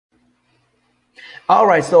All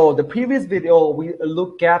right, so the previous video, we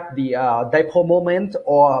looked at the dipole moment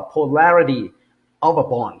or polarity of a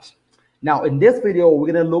bond. Now, in this video,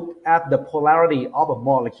 we're going to look at the polarity of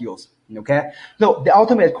molecules, okay? So the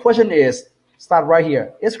ultimate question is, start right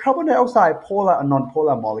here. Is carbon dioxide polar or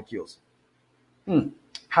non-polar molecules?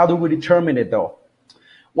 How do we determine it though?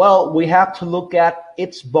 Well, we have to look at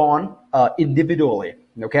each bond individually.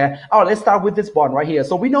 Okay. All right, let's start with this bond right here.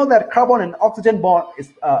 So we know that carbon and oxygen bond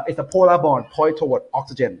is a polar bond, point toward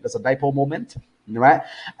oxygen. That's a dipole moment, right?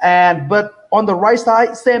 But on the right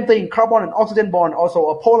side, same thing. Carbon and oxygen bond, also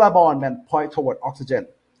a polar bond, and point toward oxygen.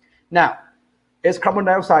 Now, is carbon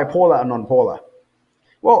dioxide polar or non-polar?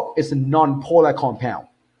 Well, it's a non-polar compound.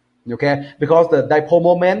 Okay, because the dipole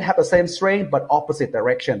moment have the same strength but opposite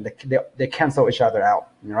direction. They cancel each other out.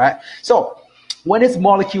 All right. So when is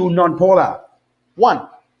molecule non-polar? One,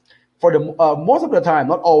 for the most of the time,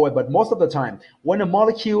 not always, but most of the time, when a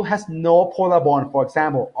molecule has no polar bond, for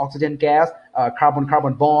example, oxygen gas,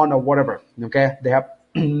 carbon-carbon bond, or whatever. Okay, they have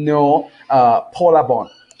no polar bond.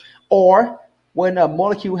 Or when a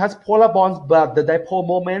molecule has polar bonds, but the dipole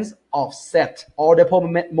moments offset, or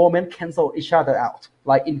dipole moment cancel each other out,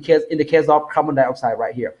 like in the case of carbon dioxide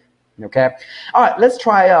right here. Okay. All right. Let's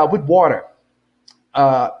try with water.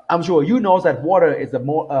 I'm sure you know that water is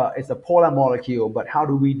a polar molecule, but how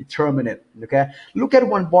do we determine it? Okay. Look at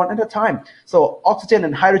one bond at a time. So oxygen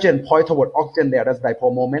and hydrogen point toward oxygen there. That's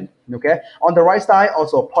dipole moment. Okay. On the right side,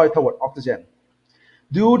 also point toward oxygen.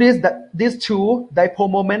 Do these two dipole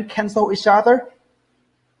moment cancel each other?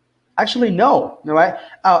 Actually, no. All right.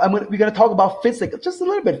 We're going to talk about physics, just a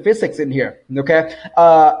little bit physics in here. Okay.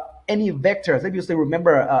 Any vectors, if you still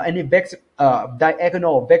remember, any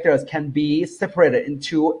diagonal vectors can be separated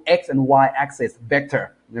into x and y axis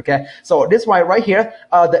vector. Okay. So this one right here,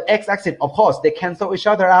 the x axis, of course, they cancel each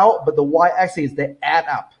other out, but the y axis, they add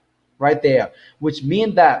up right there, which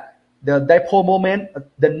means that the dipole moment,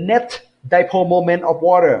 the net dipole moment of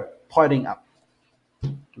water pointing up.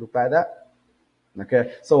 Look like that.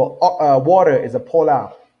 Okay, so water is a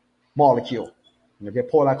polar molecule. Okay,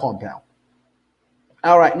 polar compound.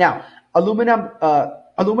 All right, now aluminum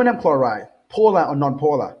chloride, polar or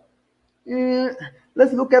non-polar?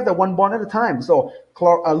 Let's look at the one bond at a time. So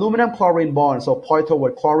aluminum chlorine bond, so point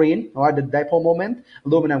toward chlorine. All right, the dipole moment.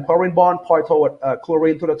 Aluminum chlorine bond point toward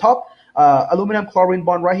chlorine to the top. Aluminum chlorine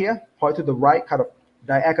bond right here point to the right, kind of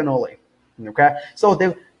diagonally. Okay, so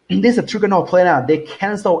this is a trigonal planar. They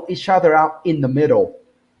cancel each other out in the middle,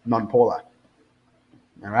 non-polar.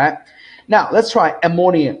 All right. Now let's try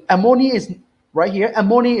ammonia. Ammonia is right here.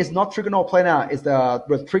 Ammonia is not trigonal planar. It's the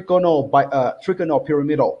trigonal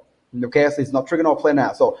pyramidal. Okay, so it's not trigonal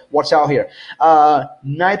planar. So watch out here.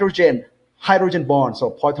 Nitrogen, hydrogen bond. So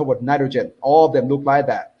point toward nitrogen. All of them look like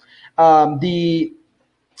that. The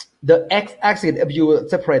x-axis, if you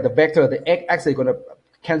separate the vector, the x-axis is going to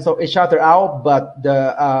cancel each other out, but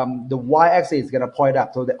the y-axis is going to point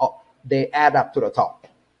up, so they add up to the top.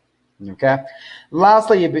 Okay.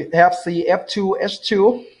 Lastly, we have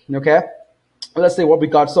CF2H2. Okay. Let's see what we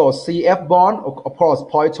got. So CF bond, of course,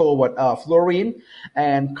 point toward fluorine,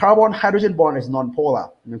 and carbon hydrogen bond is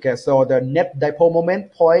non-polar. Okay. So the net dipole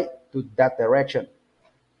moment point to that direction.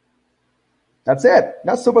 That's it.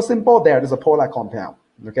 That's super simple. There's a polar compound.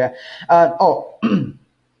 Okay.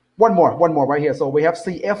 One more right here. So we have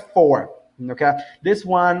CF4. Okay, this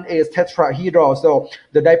one is tetrahedral. So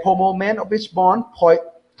the dipole moment of each bond point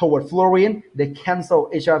toward fluorine. They cancel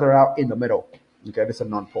each other out in the middle. Okay, this is a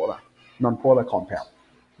non-polar compound.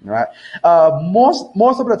 All right.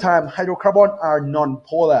 Most of the time, hydrocarbons are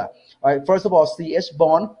non-polar. All right. First of all, CH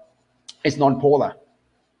bond is non-polar.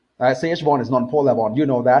 All right, CH bond is non-polar bond. You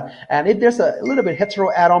know that. And if there's a little bit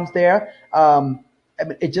heteroatoms there, I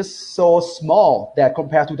mean, it's just so small that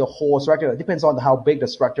compared to the whole structure, it depends on how big the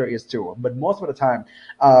structure is too. But most of the time,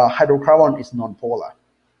 hydrocarbon is non-polar.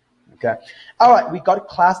 Okay. All right. We got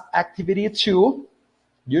class activity 2.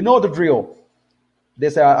 You know the drill.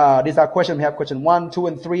 These are questions. We have question 1, 2,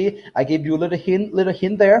 and 3. I gave you a little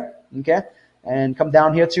hint there. Okay. And come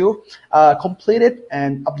down here too. Complete it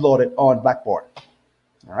and upload it on Blackboard.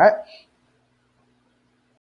 All right.